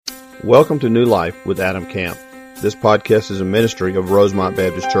Welcome to New Life with Adam Camp. This podcast is a ministry of Rosemont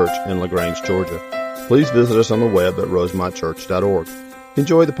Baptist Church in LaGrange, Georgia. Please visit us on the web at rosemontchurch.org.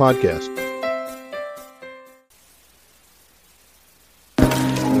 Enjoy the podcast.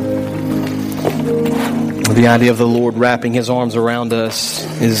 The idea of the Lord wrapping His arms around us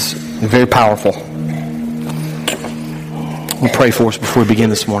is very powerful. We'll pray for us before we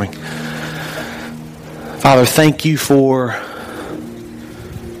begin this morning. Father, thank you for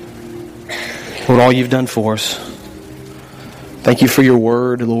Lord, all you've done for us. Thank you for your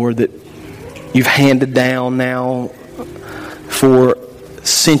word, Lord, that you've handed down now for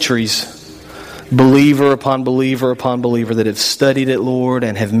centuries. Believer upon believer upon believer that have studied it, Lord,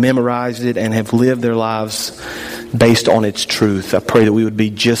 and have memorized it and have lived their lives based on its truth. I pray that we would be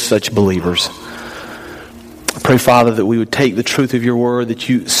just such believers. I pray, Father, that we would take the truth of your word, that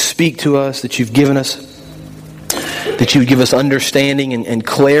you speak to us, that you've given us, that you would give us understanding and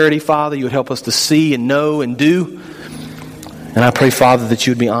clarity, Father. You would help us to see and know and do. And I pray, Father, that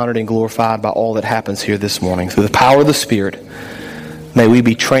you would be honored and glorified by all that happens here this morning. Through the power of the Spirit, may we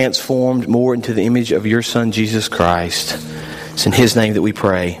be transformed more into the image of your Son, Jesus Christ. It's in His name that we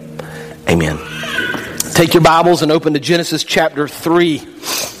pray. Amen. Take your Bibles and open to Genesis chapter 3.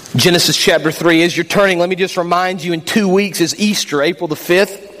 Genesis chapter 3. As you're turning, let me just remind you, in 2 weeks is Easter, April the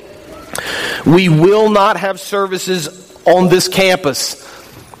 5th. We will not have services on this campus.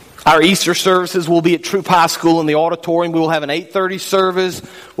 Our Easter services will be at Troop High School in the auditorium. We will have an 8:30 service.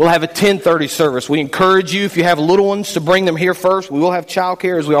 We'll have a 10:30 service. We encourage you, if you have little ones, to bring them here first. We will have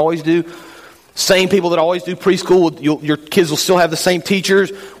childcare as we always do. Same people that always do preschool. Your kids will still have the same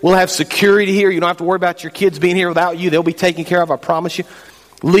teachers. We'll have security here. You don't have to worry about your kids being here without you. They'll be taken care of, I promise you.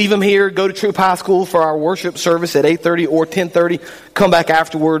 Leave them here. Go to Troop High School for our worship service at 8:30 or 10:30. Come back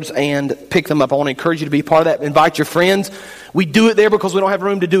afterwards and pick them up. I want to encourage you to be part of that. Invite your friends. We do it there because we don't have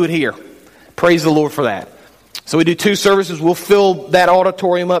room to do it here. Praise the Lord for that. So we do 2 services. We'll fill that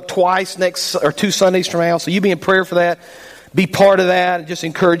auditorium up twice 2 Sundays from now. So you be in prayer for that. Be part of that. Just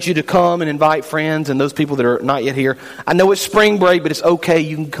encourage you to come and invite friends and those people that are not yet here. I know it's spring break, but it's okay.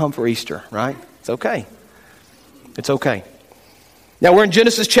 You can come for Easter, right? It's okay. It's okay. Now we're in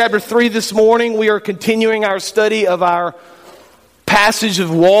Genesis chapter 3 this morning. We are continuing our study of our passage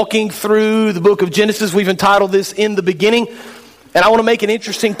of walking through the book of Genesis. We've entitled this In the Beginning. And I want to make an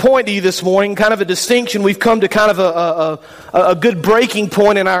interesting point to you this morning, kind of a distinction. We've come to kind of a good breaking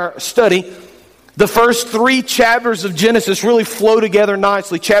point in our study. The first 3 chapters of Genesis really flow together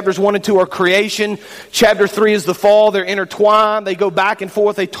nicely. Chapters 1 and 2 are creation. Chapter 3 is the fall. They're intertwined. They go back and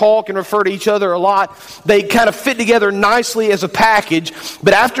forth. They talk and refer to each other a lot. They kind of fit together nicely as a package.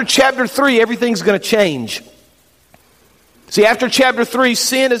 But after chapter 3, everything's going to change. See, after chapter 3,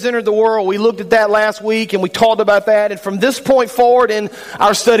 sin has entered the world. We looked at that last week and we talked about that. And from this point forward in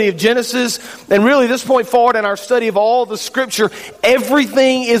our study of Genesis, and really this point forward in our study of all the Scripture,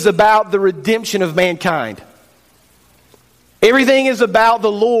 everything is about the redemption of mankind. Everything is about the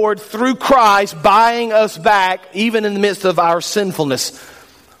Lord, through Christ, buying us back, even in the midst of our sinfulness.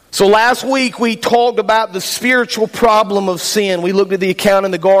 So last week we talked about the spiritual problem of sin. We looked at the account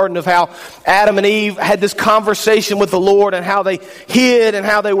in the garden of how Adam and Eve had this conversation with the Lord and how they hid and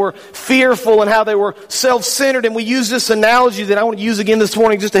how they were fearful and how they were self-centered. And we used this analogy that I want to use again this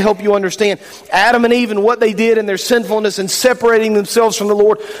morning just to help you understand. Adam and Eve and what they did in their sinfulness and separating themselves from the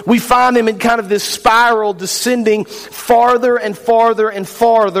Lord. We find them in kind of this spiral descending farther and farther and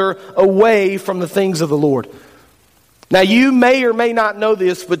farther away from the things of the Lord. Now, you may or may not know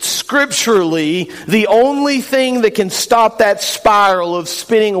this, but scripturally, the only thing that can stop that spiral of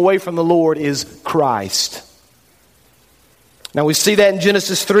spinning away from the Lord is Christ. Now, we see that in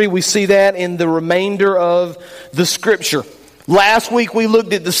Genesis 3. We see that in the remainder of the Scripture. Last week, we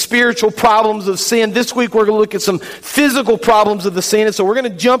looked at the spiritual problems of sin. This week, we're going to look at some physical problems of the sin. And so we're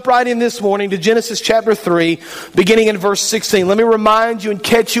going to jump right in this morning to Genesis chapter 3, beginning in verse 16. Let me remind you and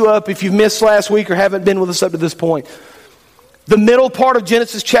catch you up if you've missed last week or haven't been with us up to this point. The middle part of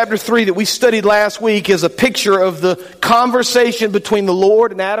Genesis chapter 3 that we studied last week is a picture of the conversation between the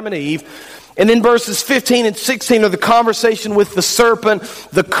Lord and Adam and Eve. And then verses 15 and 16 are the conversation with the serpent,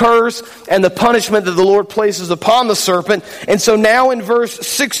 the curse, and the punishment that the Lord places upon the serpent. And so now in verse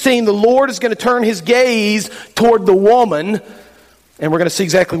 16, the Lord is going to turn His gaze toward the woman. And we're going to see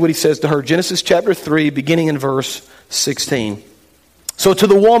exactly what He says to her. Genesis chapter 3, beginning in verse 16. So to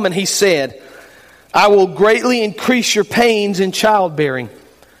the woman He said, I will greatly increase your pains in childbearing.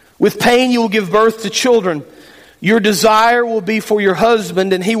 With pain you will give birth to children. Your desire will be for your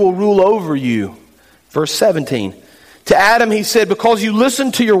husband, and he will rule over you. Verse 17. To Adam he said, because you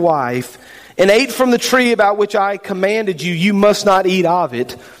listened to your wife and ate from the tree about which I commanded you, you must not eat of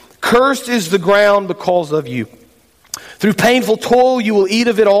it. Cursed is the ground because of you. Through painful toil you will eat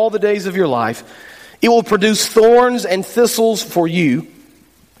of it all the days of your life. It will produce thorns and thistles for you,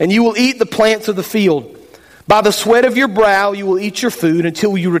 and you will eat the plants of the field. By the sweat of your brow you will eat your food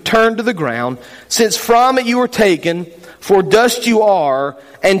until you return to the ground, since from it you were taken, for dust you are,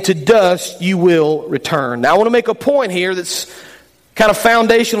 and to dust you will return. Now I want to make a point here that's kind of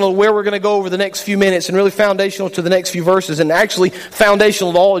foundational to where we're going to go over the next few minutes, and really foundational to the next few verses, and actually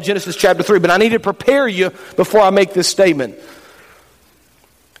foundational to all of Genesis chapter 3. But I need to prepare you before I make this statement.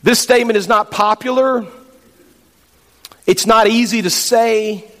 This statement is not popular. It's not easy to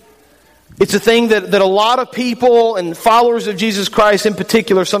say. It's a thing that a lot of people and followers of Jesus Christ in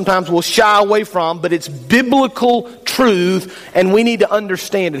particular sometimes will shy away from, but it's biblical truth, and we need to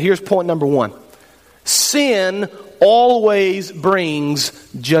understand it. Here's point number one. Sin always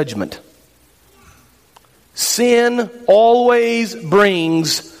brings judgment. Sin always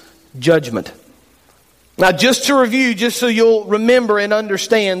brings judgment. Now, just to review, just so you'll remember and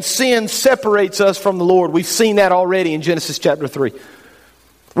understand, sin separates us from the Lord. We've seen that already in Genesis chapter 3.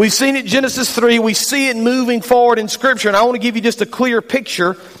 We've seen it in Genesis 3. We see it moving forward in Scripture. And I want to give you just a clear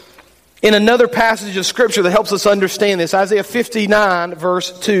picture in another passage of Scripture that helps us understand this. Isaiah 59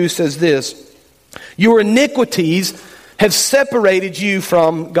 verse 2 says this. Your iniquities have separated you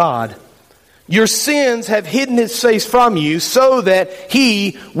from God. Your sins have hidden His face from you so that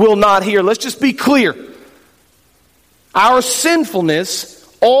He will not hear. Let's just be clear. Our sinfulness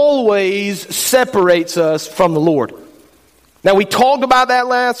always separates us from the Lord. Now, we talked about that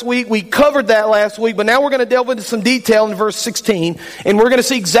last week. We covered that last week. But now we're going to delve into some detail in verse 16. And we're going to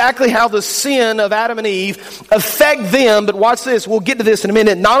see exactly how the sin of Adam and Eve affect them. But watch this. We'll get to this in a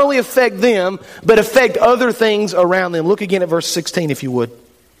minute. Not only affect them, but affect other things around them. Look again at verse 16, if you would.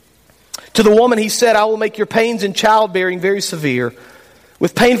 To the woman he said, I will make your pains in childbearing very severe.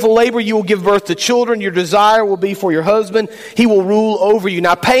 With painful labor you will give birth to children. Your desire will be for your husband. He will rule over you.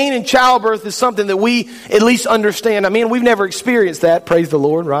 Now, pain in childbirth is something that we at least understand. I mean, we've never experienced that, praise the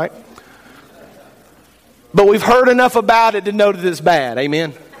Lord, right? But we've heard enough about it to know that it's bad,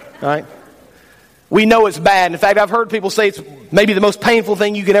 amen? Right? We know it's bad. In fact, I've heard people say it's maybe the most painful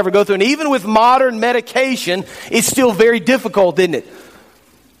thing you could ever go through. And even with modern medication, it's still very difficult, isn't it?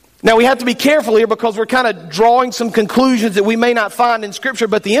 Now, we have to be careful here because we're kind of drawing some conclusions that we may not find in Scripture.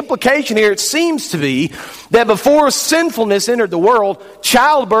 But the implication here, it seems to be that before sinfulness entered the world,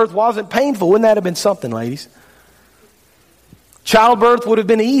 childbirth wasn't painful. Wouldn't that have been something, ladies? Childbirth would have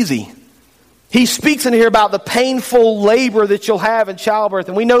been easy. He speaks in here about the painful labor that you'll have in childbirth.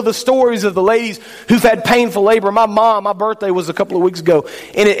 And we know the stories of the ladies who've had painful labor. My birthday was a couple of weeks ago.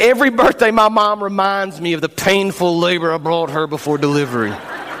 And at every birthday, my mom reminds me of the painful labor I brought her before delivery.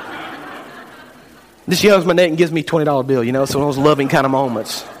 This hugs my neck and gives me a $20 bill, you know, so those loving kind of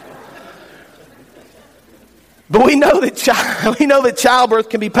moments. But we know that childbirth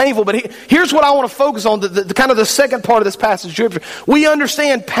can be painful. But here's what I want to focus on, the kind of the second part of this passage of Scripture. We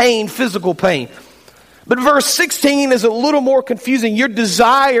understand pain, physical pain. But verse 16 is a little more confusing. Your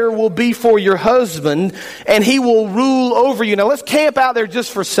desire will be for your husband, and he will rule over you. Now let's camp out there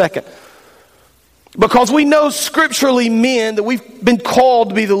just for a second. Because we know scripturally, men, that we've been called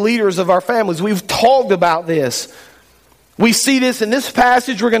to be the leaders of our families. We've talked about this. We see this in this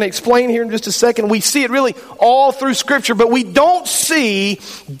passage we're going to explain here in just a second. We see it really all through Scripture, but we don't see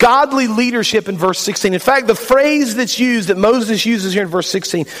godly leadership in verse 16. In fact, the phrase that's used, that Moses uses here in verse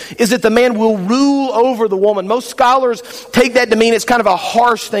 16, is that the man will rule over the woman. Most scholars take that to mean it's kind of a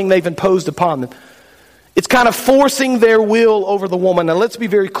harsh thing they've imposed upon them. It's kind of forcing their will over the woman. Now let's be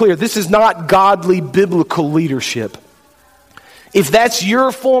very clear. This is not godly biblical leadership. If that's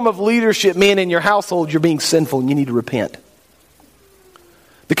your form of leadership, men, in your household, you're being sinful and you need to repent.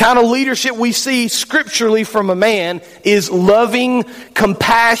 The kind of leadership we see scripturally from a man is loving,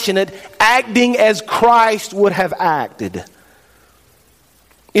 compassionate, acting as Christ would have acted.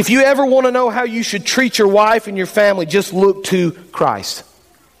 If you ever want to know how you should treat your wife and your family, just look to Christ.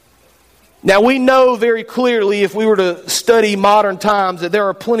 Now, we know very clearly, if we were to study modern times, that there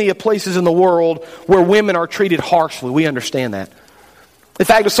are plenty of places in the world where women are treated harshly. We understand that. In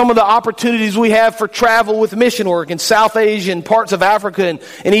fact, some of the opportunities we have for travel with mission work in South Asia and parts of Africa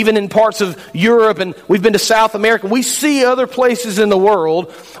and even in parts of Europe, and we've been to South America, we see other places in the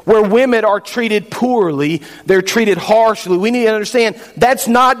world where women are treated poorly, they're treated harshly. We need to understand that's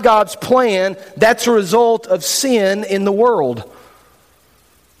not God's plan. That's a result of sin in the world.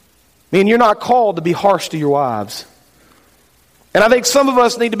 I mean, you're not called to be harsh to your wives. And I think some of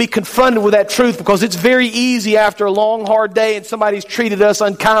us need to be confronted with that truth, because it's very easy after a long, hard day and somebody's treated us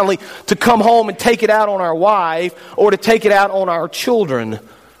unkindly to come home and take it out on our wife or to take it out on our children.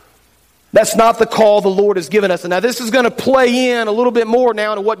 That's not the call the Lord has given us. And now this is going to play in a little bit more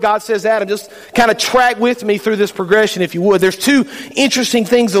now into what God says to Adam. Just kind of track with me through this progression, if you would. There's two interesting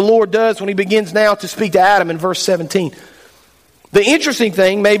things the Lord does when He begins now to speak to Adam in verse 17. The interesting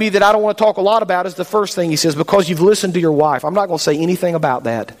thing, maybe that I don't want to talk a lot about, is the first thing He says, because you've listened to your wife. I'm not going to say anything about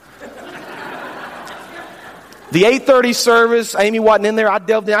that. The 8:30 service, Amy wasn't in there. I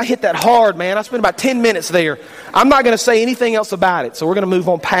delved in. I hit that hard, man. I spent about 10 minutes there. I'm not going to say anything else about it, so we're going to move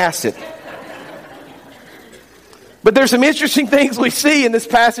on past it. But there's some interesting things we see in this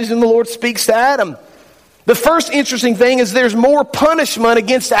passage when the Lord speaks to Adam. The first interesting thing is there's more punishment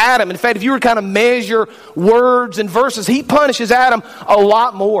against Adam. In fact, if you were to kind of measure words and verses, He punishes Adam a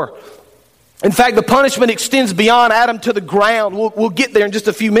lot more. In fact, the punishment extends beyond Adam to the ground. We'll get there in just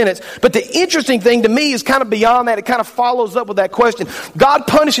a few minutes. But the interesting thing to me is kind of beyond that. It kind of follows up with that question. God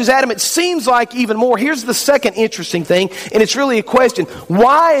punishes Adam, it seems like, even more. Here's the second interesting thing, and it's really a question.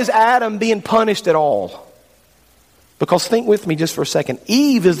 Why is Adam being punished at all? Because think with me just for a second.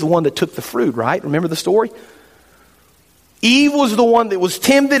 Eve is the one that took the fruit, right? Remember the story? Eve was the one that was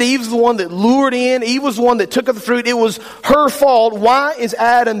tempted. Eve was the one that lured in. Eve was the one that took of the fruit. It was her fault. Why is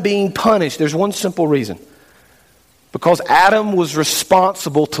Adam being punished? There's one simple reason. Because Adam was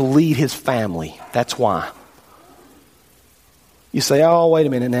responsible to lead his family. That's why. You say, oh, wait a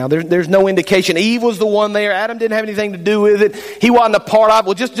minute now. There's no indication. Eve was the one there. Adam didn't have anything to do with it. He wasn't a part of it.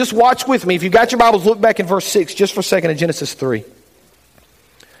 Well, just watch with me. If you've got your Bibles, look back in verse 6 just for a second in Genesis 3.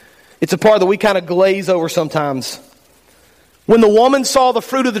 It's a part that we kind of glaze over sometimes. When the woman saw the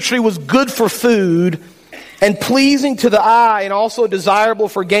fruit of the tree was good for food and pleasing to the eye and also desirable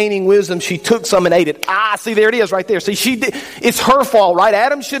for gaining wisdom, she took some and ate it. See, there it is right there. See, it's her fault, right?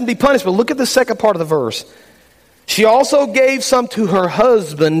 Adam shouldn't be punished. But look at the second part of the verse. She also gave some to her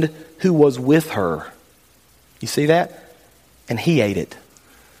husband who was with her. You see that? And he ate it.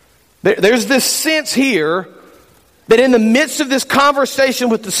 There's this sense here that in the midst of this conversation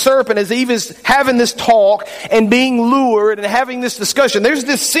with the serpent, as Eve is having this talk and being lured and having this discussion, there's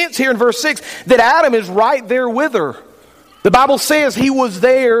this sense here in verse 6 that Adam is right there with her. The Bible says he was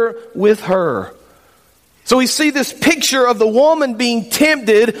there with her. So we see this picture of the woman being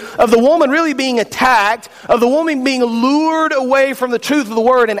tempted, of the woman really being attacked, of the woman being lured away from the truth of the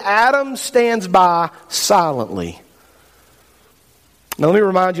word, and Adam stands by silently. Now let me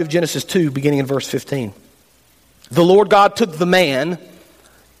remind you of Genesis 2, beginning in verse 15. The Lord God took the man,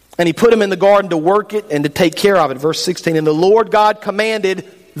 and He put him in the garden to work it and to take care of it. Verse 16, and the Lord God commanded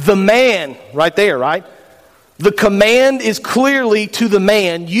the man, right there, right? The command is clearly to the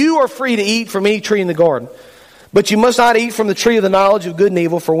man, you are free to eat from any tree in the garden, but you must not eat from the tree of the knowledge of good and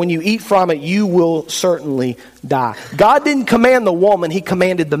evil, for when you eat from it, you will certainly die. God didn't command the woman, He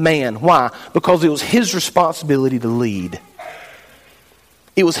commanded the man. Why? Because it was his responsibility to lead.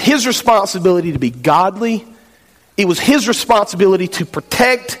 It was his responsibility to be godly. It was his responsibility to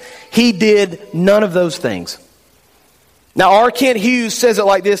protect. He did none of those things. Now, R. Kent Hughes says it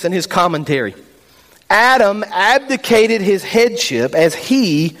like this in his commentary. Adam abdicated his headship as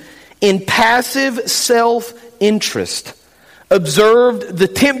he, in passive self-interest, observed the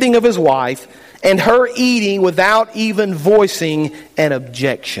tempting of his wife and her eating without even voicing an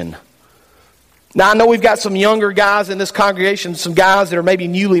objection. Now, I know we've got some younger guys in this congregation, some guys that are maybe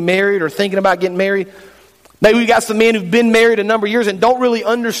newly married or thinking about getting married. Maybe we've got some men who've been married a number of years and don't really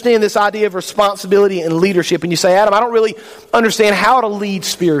understand this idea of responsibility and leadership. And you say, Adam, I don't really understand how to lead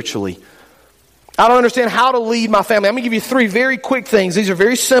spiritually. I don't understand how to lead my family. I'm going to give you 3 very quick things. These are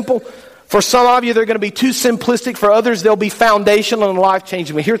very simple. For some of you, they're going to be too simplistic. For others, they'll be foundational and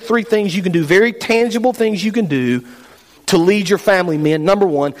life-changing. But here are 3 things you can do, very tangible things you can do to lead your family, men. Number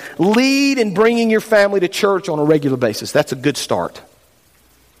 1, lead in bringing your family to church on a regular basis. That's a good start.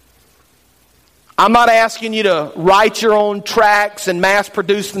 I'm not asking you to write your own tracts and mass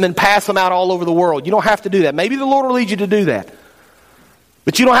produce them and pass them out all over the world. You don't have to do that. Maybe the Lord will lead you to do that.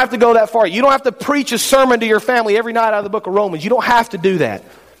 But you don't have to go that far. You don't have to preach a sermon to your family every night out of the book of Romans. You don't have to do that.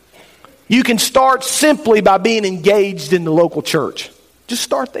 You can start simply by being engaged in the local church. Just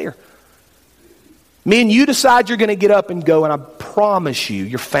start there. Men, you decide you're going to get up and go, and I promise you,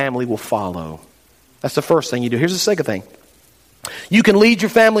 your family will follow. That's the first thing you do. Here's the second thing. You can lead your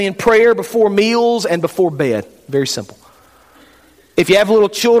family in prayer before meals and before bed. Very simple. If you have little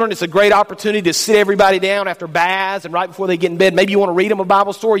children, it's a great opportunity to sit everybody down after baths and right before they get in bed. Maybe you want to read them a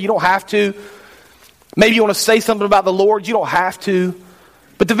Bible story. You don't have to. Maybe you want to say something about the Lord. You don't have to.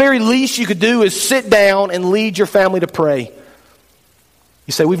 But the very least you could do is sit down and lead your family to pray.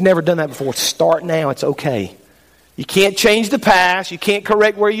 You say, we've never done that before. Start now. It's okay. You can't change the past. You can't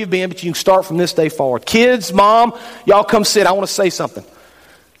correct where you've been, but you can start from this day forward. Kids, mom, y'all come sit. I want to say something.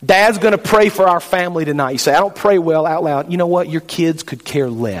 Dad's going to pray for our family tonight. You say, I don't pray well out loud. You know what? Your kids could care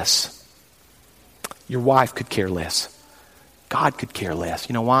less. Your wife could care less. God could care less.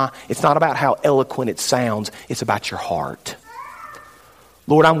 You know why? It's not about how eloquent it sounds. It's about your heart.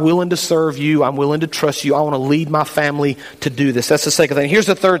 Lord, I'm willing to serve you. I'm willing to trust you. I want to lead my family to do this. That's the second thing. Here's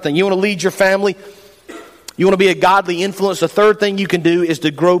the third thing. You want to lead your family? You want to be a godly influence? The third thing you can do is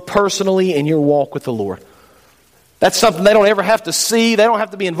to grow personally in your walk with the Lord. That's something they don't ever have to see. They don't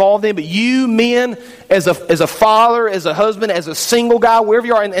have to be involved in. But you men, as a father, as a husband, as a single guy, wherever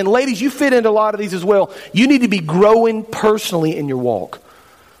you are, and ladies, you fit into a lot of these as well. You need to be growing personally in your walk.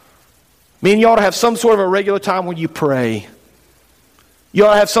 Men, you ought to have some sort of a regular time where you pray. You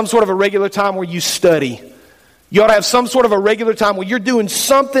ought to have some sort of a regular time where you study. You ought to have some sort of a regular time where you're doing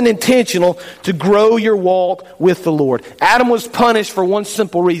something intentional to grow your walk with the Lord. Adam was punished for one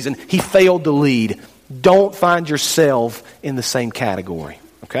simple reason. He failed to lead. Don't find yourself in the same category.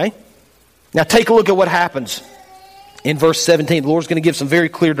 Okay? Now take a look at what happens in verse 17. The Lord's going to give some very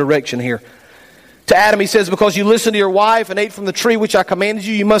clear direction here. To Adam, he says, because you listened to your wife and ate from the tree which I commanded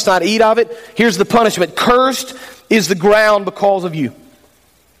you, you must not eat of it. Here's the punishment. Cursed is the ground because of you.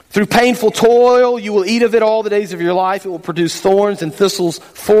 Through painful toil, you will eat of it all the days of your life. It will produce thorns and thistles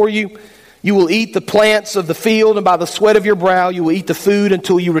for you. You will eat the plants of the field, and by the sweat of your brow you will eat the food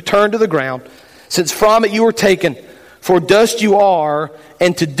until you return to the ground. Since from it you were taken, for dust you are,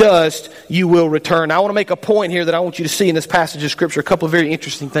 and to dust you will return. Now, I want to make a point here that I want you to see in this passage of Scripture, a couple of very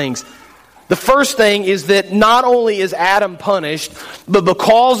interesting things. The first thing is that not only is Adam punished, but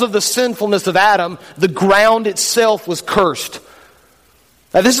because of the sinfulness of Adam, the ground itself was cursed.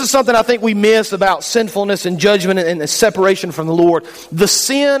 Now, this is something I think we miss about sinfulness and judgment and the separation from the Lord. The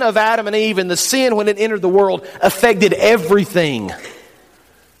sin of Adam and Eve and the sin when it entered the world affected everything.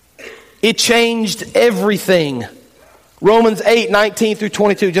 It changed everything. Romans 8:19 through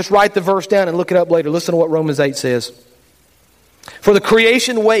 22. Just write the verse down and look it up later. Listen to what Romans 8 says. For the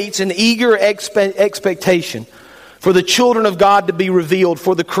creation waits in eager expectation for the children of God to be revealed.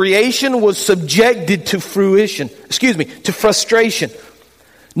 For the creation was subjected to frustration.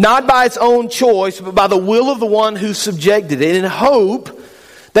 Not by its own choice, but by the will of the one who subjected it, in hope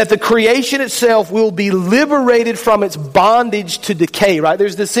that the creation itself will be liberated from its bondage to decay, right?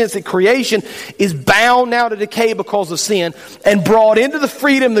 There's this sense that creation is bound now to decay because of sin and brought into the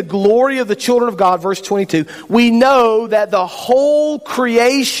freedom, the glory of the children of God. Verse 22, we know that the whole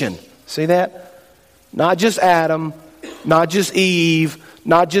creation, see that? Not just Adam, not just Eve,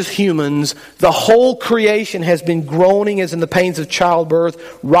 not just humans. The whole creation has been groaning as in the pains of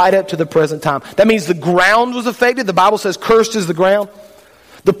childbirth right up to the present time. That means the ground was affected. The Bible says cursed is the ground.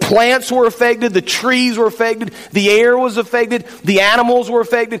 The plants were affected. The trees were affected. The air was affected. The animals were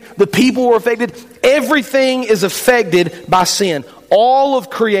affected. The people were affected. Everything is affected by sin. All of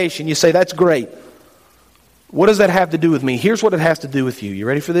creation. You say, that's great. What does that have to do with me? Here's what it has to do with you. You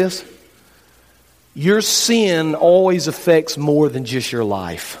ready for this? Your sin always affects more than just your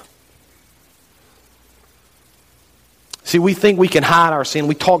life. See, we think we can hide our sin.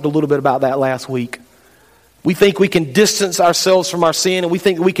 We talked a little bit about that last week. We think we can distance ourselves from our sin, and we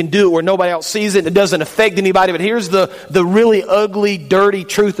think we can do it where nobody else sees it and it doesn't affect anybody. But here's the really ugly, dirty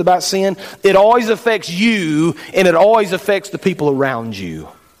truth about sin. It always affects you, and it always affects the people around you.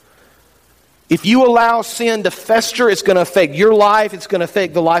 If you allow sin to fester, it's going to affect your life. It's going to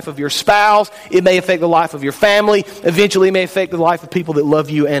affect the life of your spouse. It may affect the life of your family. Eventually, it may affect the life of people that love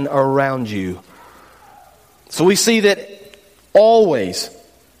you and are around you. So we see that always,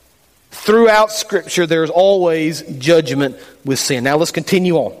 throughout Scripture, there's always judgment with sin. Now let's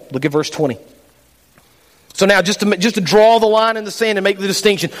continue on. Look at verse 20. So now, just to draw the line in the sand and make the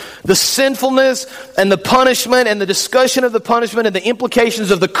distinction, the sinfulness and the punishment and the discussion of the punishment and the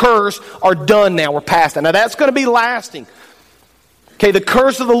implications of the curse are done now. We're past that. Now that's going to be lasting. Okay, the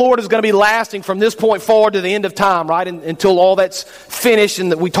curse of the Lord is going to be lasting from this point forward to the end of time, right? Until all that's finished,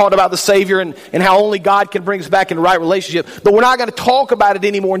 and that we talked about the Savior and how only God can bring us back into right relationship. But we're not going to talk about it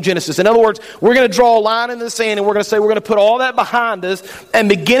anymore in Genesis. In other words, we're going to draw a line in the sand and we're going to say we're going to put all that behind us. And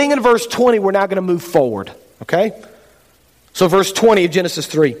beginning in verse 20, we're now going to move forward. Okay? So verse 20 of Genesis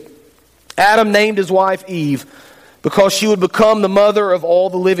 3. Adam named his wife Eve because she would become the mother of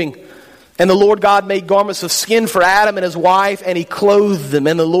all the living. And the Lord God made garments of skin for Adam and his wife, and he clothed them.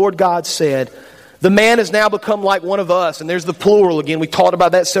 And the Lord God said, the man has now become like one of us. And there's the plural again. We talked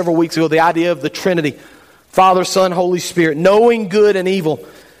about that several weeks ago, the idea of the Trinity. Father, Son, Holy Spirit, knowing good and evil.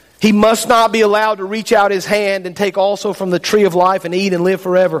 He must not be allowed to reach out his hand and take also from the tree of life and eat and live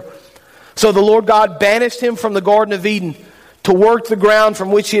forever. So the Lord God banished him from the Garden of Eden to work the ground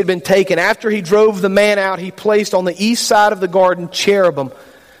from which he had been taken. After he drove the man out, he placed on the east side of the garden cherubim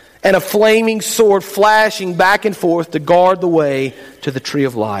and a flaming sword flashing back and forth to guard the way to the tree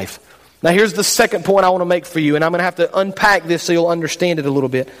of life. Now here's the second point I want to make for you, and I'm going to have to unpack this so you'll understand it a little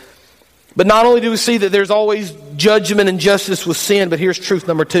bit. But not only do we see that there's always judgment and justice with sin, but here's truth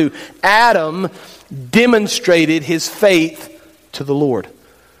number 2. Adam demonstrated his faith to the Lord.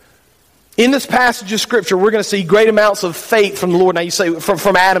 In this passage of Scripture, we're going to see great amounts of faith from the Lord. Now you say,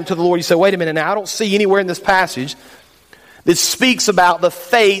 from Adam to the Lord, you say, wait a minute, now I don't see anywhere in this passage that speaks about the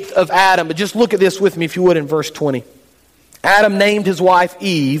faith of Adam. But just look at this with me, if you would, in verse 20. Adam named his wife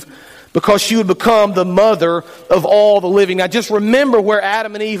Eve because she would become the mother of all the living. Now just remember where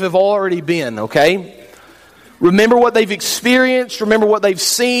Adam and Eve have already been, okay? Remember what they've experienced. Remember what they've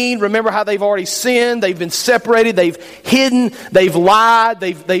seen. Remember how they've already sinned. They've been separated. They've hidden. They've lied.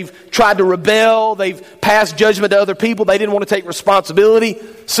 They've tried to rebel. They've passed judgment to other people. They didn't want to take responsibility.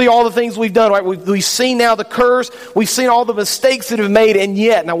 See all the things we've done, right? We've seen now the curse. We've seen all the mistakes that have made. And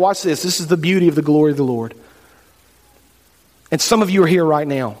yet, now watch this. This is the beauty of the glory of the Lord. And some of you are here right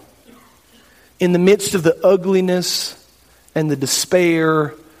now. In the midst of the ugliness and the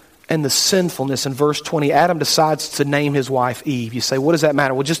despair and the sinfulness, in verse 20, Adam decides to name his wife Eve. You say, what does that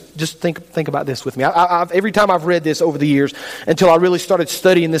matter? Well, just think about this with me. Every time I've read this over the years, until I really started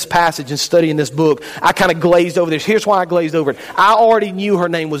studying this passage and studying this book, I kind of glazed over this. Here's why I glazed over it. I already knew her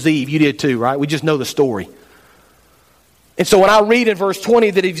name was Eve. You did too, right? We just know the story. And so when I read in verse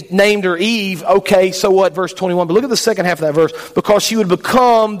 20 that he named her Eve, okay, so what? Verse 21. But look at the second half of that verse. Because she would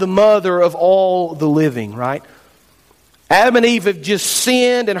become the mother of all the living, right? Adam and Eve have just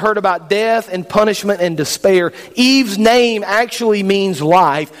sinned and heard about death and punishment and despair. Eve's name actually means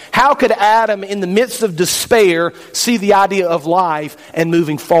life. How could Adam, in the midst of despair, see the idea of life and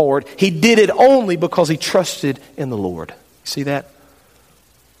moving forward? He did it only because he trusted in the Lord. See that?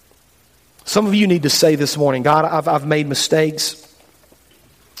 Some of you need to say this morning, God, I've made mistakes.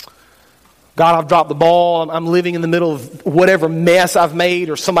 God, I've dropped the ball. I'm living in the middle of whatever mess I've made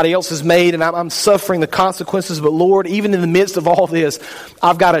or somebody else has made, and I'm suffering the consequences. But Lord, even in the midst of all this,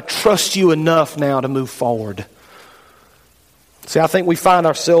 I've got to trust you enough now to move forward. See, I think we find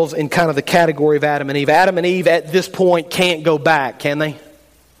ourselves in kind of the category of Adam and Eve. Adam and Eve at this point can't go back, can they?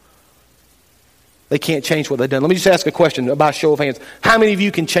 They can't change what they've done. Let me just ask a question by a show of hands. How many of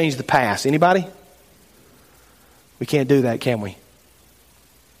you can change the past? Anybody? We can't do that, can we?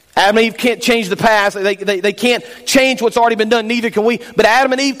 Adam and Eve can't change the past. They can't change what's already been done. Neither can we. But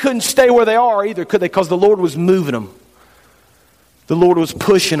Adam and Eve couldn't stay where they are either, could they? Because the Lord was moving them. The Lord was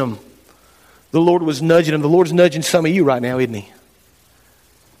pushing them. The Lord was nudging them. The Lord's nudging some of you right now, isn't He?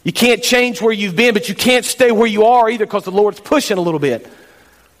 You can't change where you've been, but you can't stay where you are either because the Lord's pushing a little bit.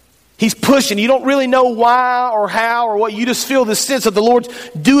 He's pushing. You don't really know why or how or what. You just feel this sense of the Lord's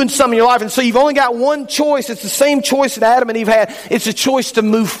doing something in your life. And so you've only got one choice. It's the same choice that Adam and Eve had. It's a choice to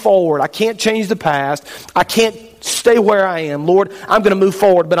move forward. I can't change the past. I can't stay where I am. Lord, I'm going to move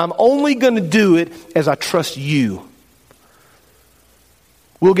forward, but I'm only going to do it as I trust you.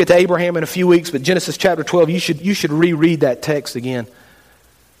 We'll get to Abraham in a few weeks, but Genesis chapter 12, you should reread that text again.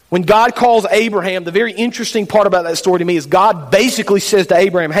 When God calls Abraham, the very interesting part about that story to me is God basically says to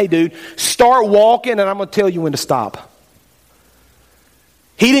Abraham, hey dude, start walking and I'm going to tell you when to stop.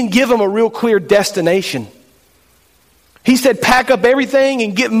 He didn't give him a real clear destination. He said, pack up everything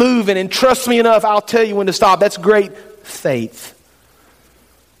and get moving and trust me enough, I'll tell you when to stop. That's great faith.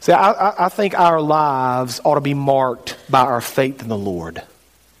 See, I think our lives ought to be marked by our faith in the Lord.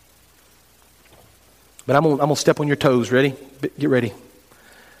 But I'm going to step on your toes. Ready? Get ready.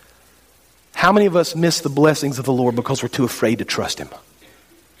 How many of us miss the blessings of the Lord because we're too afraid to trust Him?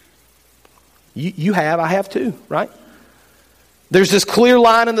 You have, I have too, right? There's this clear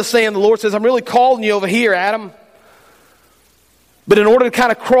line in the sand. The Lord says, I'm really calling you over here, Adam. But in order to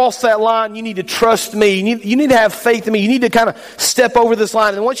kind of cross that line, you need to trust me. You need to have faith in me. You need to kind of step over this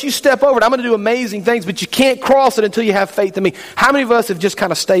line. And once you step over it, I'm going to do amazing things, but you can't cross it until you have faith in me. How many of us have just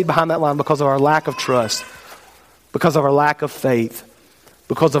kind of stayed behind that line because of our lack of trust, because of our lack of faith,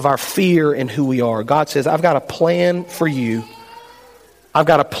 because of our fear in who we are? God says, I've got a plan for you. I've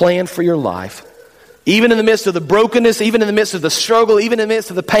got a plan for your life. Even in the midst of the brokenness, even in the midst of the struggle, even in the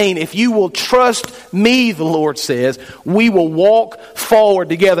midst of the pain, if you will trust me, the Lord says, we will walk forward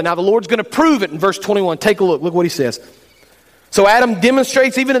together. Now the Lord's going to prove it in verse 21. Take a look. Look what He says. So Adam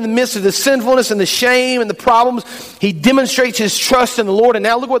demonstrates, even in the midst of the sinfulness and the shame and the problems, he demonstrates his trust in the Lord. And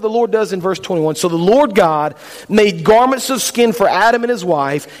now look what the Lord does in verse 21. So the Lord God made garments of skin for Adam and his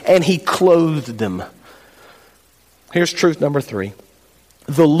wife, and He clothed them. Here's truth number 3.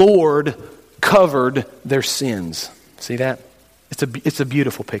 The Lord covered their sins. See that? It's a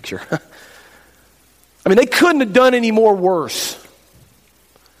beautiful picture. I mean, they couldn't have done any more worse.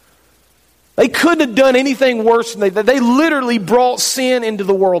 couldn't have done anything worse than they literally brought sin into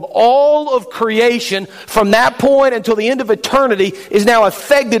the world. All of creation from that point until the end of eternity is now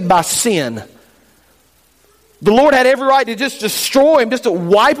affected by sin. The Lord had every right to just destroy him, just to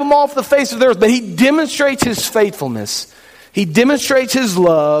wipe him off the face of the earth, but he demonstrates his faithfulness. He demonstrates his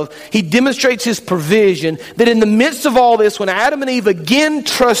love. He demonstrates his provision, that in the midst of all this, when Adam and Eve again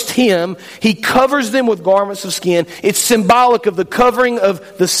trust him, he covers them with garments of skin. It's symbolic of the covering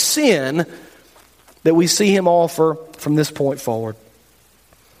of the sin that we see him offer from this point forward.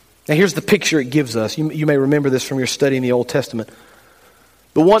 Now here's the picture it gives us. You may remember this from your study in the Old Testament.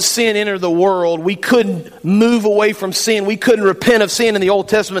 But once sin entered the world, we couldn't move away from sin. We couldn't repent of sin in the Old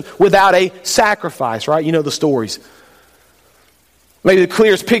Testament without a sacrifice, right? You know the stories. Maybe the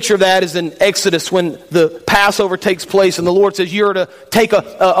clearest picture of that is in Exodus when the Passover takes place and the Lord says you're to take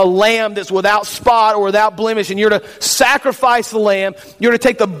a lamb that's without spot or without blemish and you're to sacrifice the lamb. You're to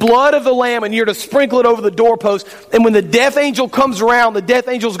take the blood of the lamb and you're to sprinkle it over the doorpost. And when the death angel comes around, the death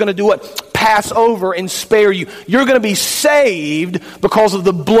angel is going to do what? Pass over and spare you. You're going to be saved because of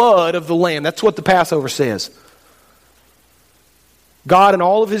the blood of the lamb. That's what the Passover says. God, in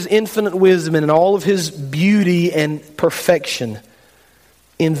all of his infinite wisdom and in all of his beauty and perfection,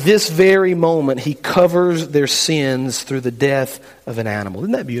 in this very moment, he covers their sins through the death of an animal.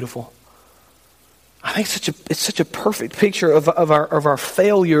 Isn't that beautiful? I think it's such a perfect picture of our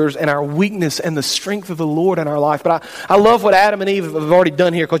failures and our weakness and the strength of the Lord in our life. But I love what Adam and Eve have already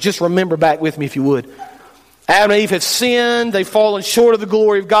done here, because just remember back with me if you would. Adam and Eve have sinned. They've fallen short of the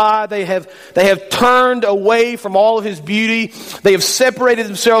glory of God. They have turned away from all of his beauty. They have separated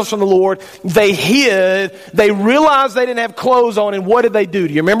themselves from the Lord. They hid. They realized they didn't have clothes on. And what did they do?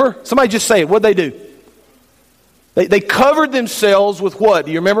 Do you remember? Somebody just say it. What did they do? They covered themselves with what?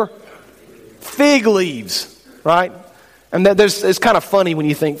 Do you remember? Fig leaves. Right? And it's kind of funny when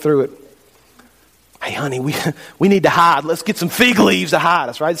you think through it. Hey, honey, we need to hide. Let's get some fig leaves to hide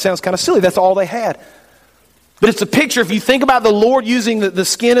us. Right? It sounds kind of silly. That's all they had. But it's a picture, if you think about the Lord using the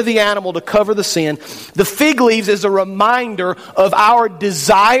skin of the animal to cover the sin, the fig leaves is a reminder of our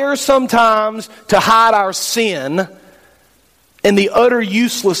desire sometimes to hide our sin and the utter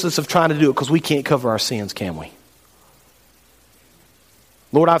uselessness of trying to do it, because we can't cover our sins, can we?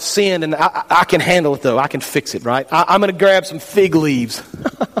 Lord, I've sinned and I can handle it though. I can fix it, right? I'm going to grab some fig leaves.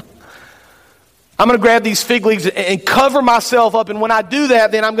 I'm going to grab these fig leaves and cover myself up. And when I do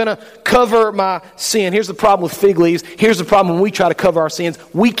that, then I'm going to cover my sin. Here's the problem with fig leaves. Here's the problem when we try to cover our sins.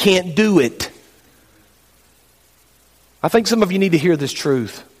 We can't do it. I think some of you need to hear this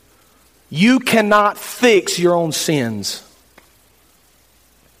truth. You cannot fix your own sins.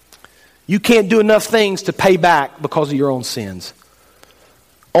 You can't do enough things to pay back because of your own sins.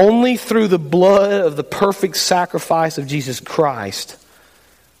 Only through the blood of the perfect sacrifice of Jesus Christ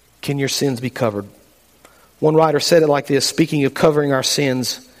can your sins be covered. One writer said it like this, speaking of covering our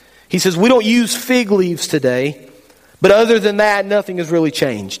sins. He says, we don't use fig leaves today, but other than that, nothing has really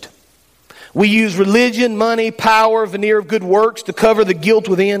changed. We use religion, money, power, veneer of good works to cover the guilt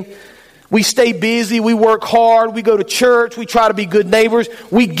within. We stay busy, we work hard, we go to church, we try to be good neighbors,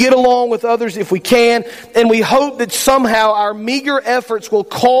 we get along with others if we can, and we hope that somehow our meager efforts will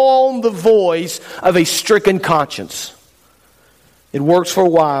calm the voice of a stricken conscience. It works for a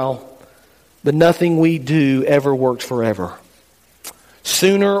while, but nothing we do ever works forever.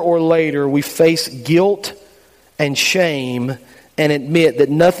 Sooner or later, we face guilt and shame and admit that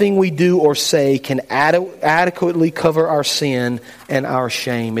nothing we do or say can adequately cover our sin and our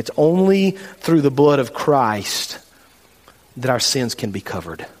shame. It's only through the blood of Christ that our sins can be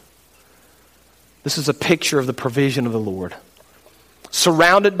covered. This is a picture of the provision of the Lord.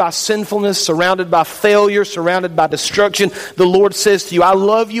 Surrounded by sinfulness, surrounded by failure, surrounded by destruction, the Lord says to you, I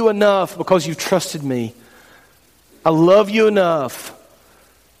love you enough because you've trusted me. I love you enough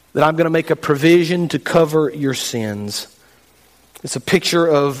that I'm going to make a provision to cover your sins. It's a picture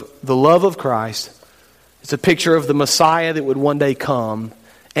of the love of Christ. It's a picture of the Messiah that would one day come.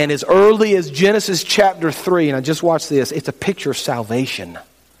 And as early as Genesis chapter 3, and I just watched this, it's a picture of salvation.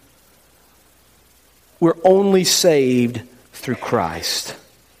 We're only saved through Christ.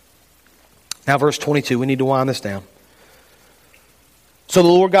 Now verse 22, we need to wind this down. So the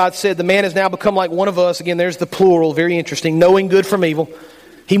Lord God said, the man has now become like one of us. Again, there's the plural, very interesting. Knowing good from evil.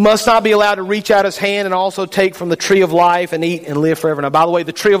 He must not be allowed to reach out his hand and also take from the tree of life and eat and live forever. Now, by the way,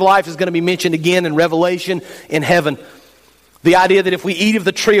 the tree of life is going to be mentioned again in Revelation in heaven. The idea that if we eat of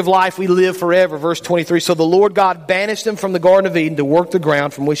the tree of life, we live forever. Verse 23, so the Lord God banished him from the Garden of Eden to work the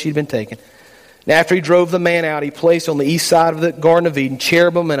ground from which he'd been taken. And after he drove the man out, he placed on the east side of the Garden of Eden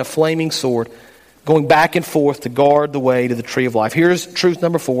cherubim and a flaming sword. going back and forth to guard the way to the tree of life. Here's truth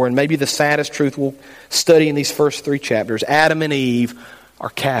number 4, and maybe the saddest truth we'll study in these first 3 chapters. Adam and Eve are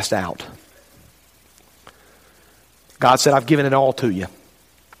cast out. God said, I've given it all to you.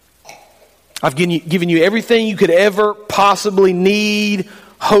 I've given you everything you could ever possibly need,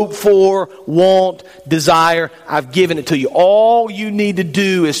 hope for, want, desire. I've given it to you. All you need to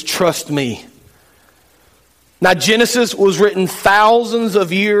do is trust me. Now, Genesis was written thousands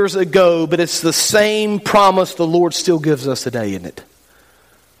of years ago, but it's the same promise the Lord still gives us today, isn't it?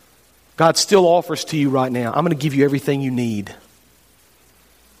 God still offers to you right now, I'm going to give you everything you need.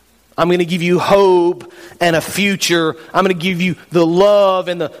 I'm going to give you hope and a future. I'm going to give you the love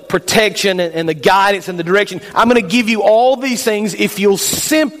and the protection and the guidance and the direction. I'm going to give you all these things if you'll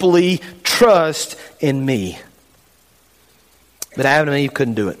simply trust in me. But Adam and Eve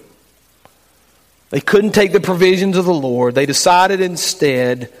couldn't do it. They couldn't take the provisions of the Lord. They decided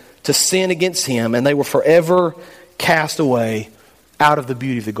instead to sin against Him, and they were forever cast away out of the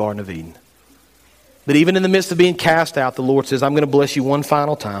beauty of the Garden of Eden. But even in the midst of being cast out, the Lord says, I'm going to bless you one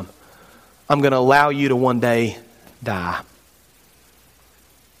final time. I'm going to allow you to one day die.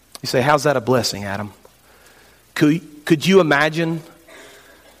 You say, how's that a blessing, Adam? Could you imagine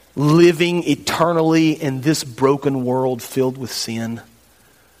living eternally in this broken world filled with sin,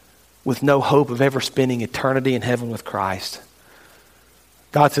 with no hope of ever spending eternity in heaven with Christ?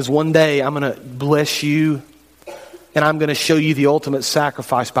 God says, one day I'm going to bless you, and I'm going to show you the ultimate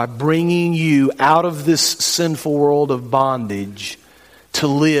sacrifice by bringing you out of this sinful world of bondage to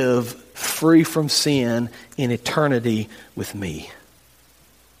live free from sin in eternity with me.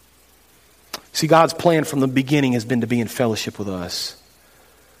 See, God's plan from the beginning has been to be in fellowship with us,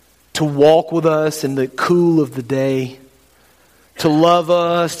 to walk with us in the cool of the day, to love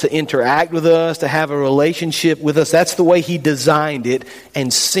us, to interact with us, to have a relationship with us. That's the way He designed it,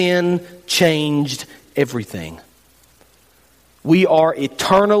 and sin changed everything. We are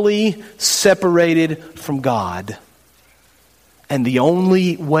eternally separated from God, and the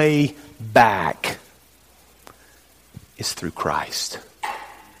only way back is through Christ.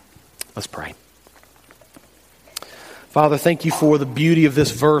 Let's pray. Father, thank you for the beauty of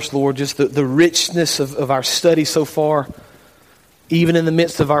this verse, Lord, just the richness of our study so far. Even in the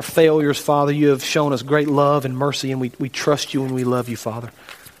midst of our failures, Father, you have shown us great love and mercy, and we trust you and we love you, Father.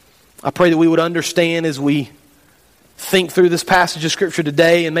 I pray that we would understand as we think through this passage of Scripture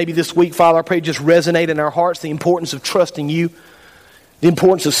today, and maybe this week, Father, I pray just resonate in our hearts the importance of trusting you, the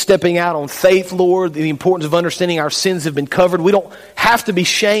importance of stepping out on faith, Lord, the importance of understanding our sins have been covered. We don't have to be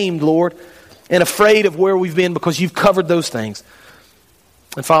shamed, Lord, and afraid of where we've been because you've covered those things.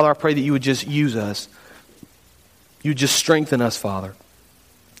 And Father, I pray that you would just use us. You would just strengthen us, Father.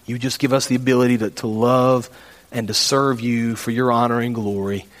 You would just give us the ability to love and to serve you for your honor and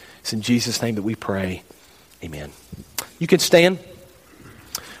glory. It's in Jesus' name that we pray. Amen. You can stand.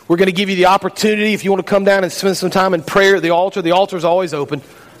 We're going to give you the opportunity if you want to come down and spend some time in prayer at the altar. The altar is always open.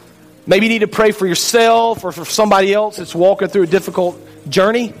 Maybe you need to pray for yourself or for somebody else that's walking through a difficult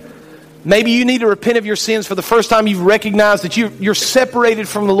journey. Maybe you need to repent of your sins for the first time. You've recognized that you're separated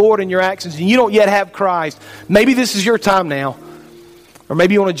from the Lord in your actions and you don't yet have Christ. Maybe this is your time now. Or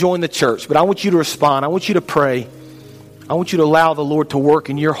maybe you want to join the church. But I want you to respond. I want you to pray. I want you to allow the Lord to work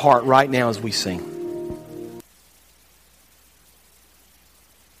in your heart right now as we sing.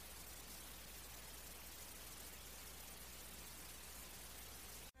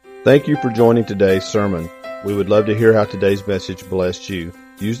 Thank you for joining today's sermon. We would love to hear how today's message blessed you.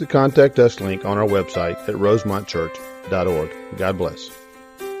 Use the Contact Us link on our website at rosemontchurch.org. God bless.